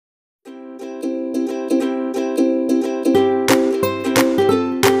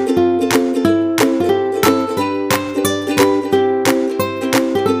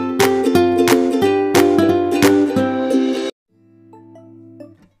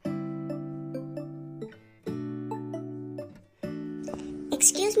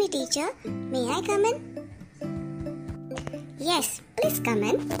Excuse me, teacher. May I come in? Yes, please come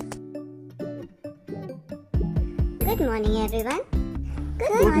in. Good morning, everyone.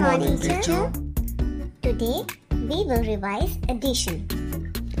 Good morning, teacher. Today, we will revise addition.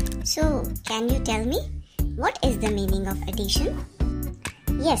 So, can you tell me what is the meaning of addition?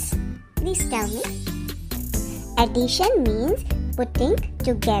 Yes, please tell me. Addition means putting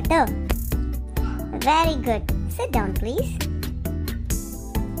together. Very good. Sit down, please.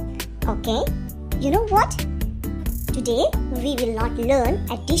 Okay, you know what? Today we will not learn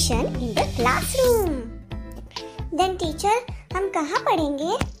addition in the classroom. Then teacher, हम कहाँ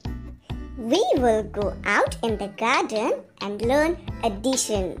पढ़ेंगे? We will go out in the garden and learn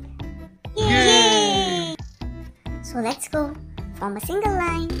addition. Yay! So let's go. Form a single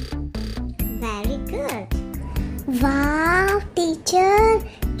line. Very good. Wow, teacher,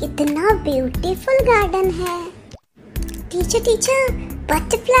 कितना beautiful garden है. Teacher,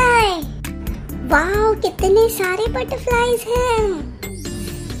 butterfly. Wow, कितने सारे butterflies हैं.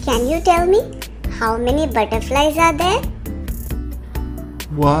 Can you tell me how many butterflies are there?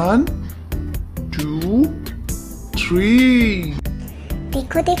 1, 2, 3.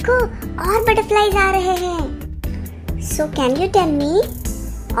 देखो और butterflies आ रहे हैं. So can you tell me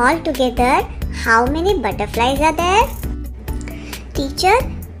all together how many butterflies are there? Teacher,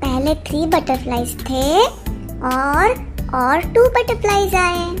 पहले 3 butterflies थे और 2 butterflies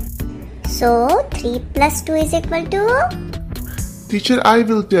आए. So 3 plus 2 is equal to? Teacher, I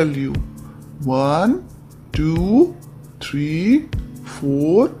will tell you. 1, 2, 3,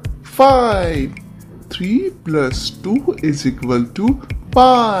 4, 5. 3 plus 2 is equal to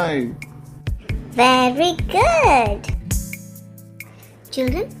 5. Very good.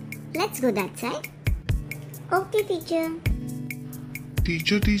 Children, let's go that side. Okay, teacher.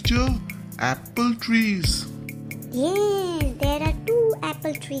 Teacher, apple trees. Yes, there are 2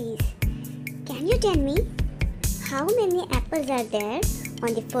 apple trees. Can you tell me how many apples are there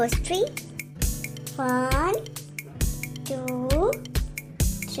on the first tree? 1, 2,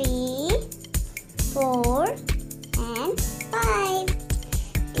 3, 4 and 5.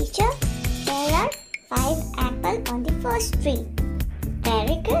 Teacher, there are 5 apples on the first tree.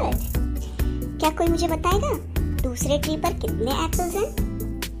 Very good. क्या कोई मुझे बताएगा दूसरे tree पर कितने apples हैं?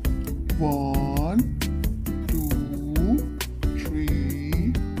 1, 2,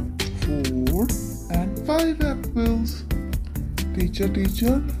 3, 4 and 5 apples. Teacher,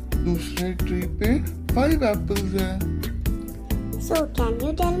 दूसरे tree पे 5 apples हैं. So can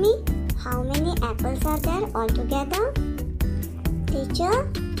you tell me how many apples are there altogether? Teacher,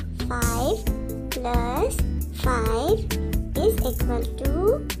 5 plus 5 is equal to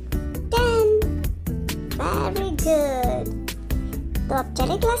 10. Very good. तो अब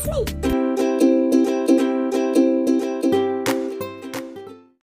चले क्लास में?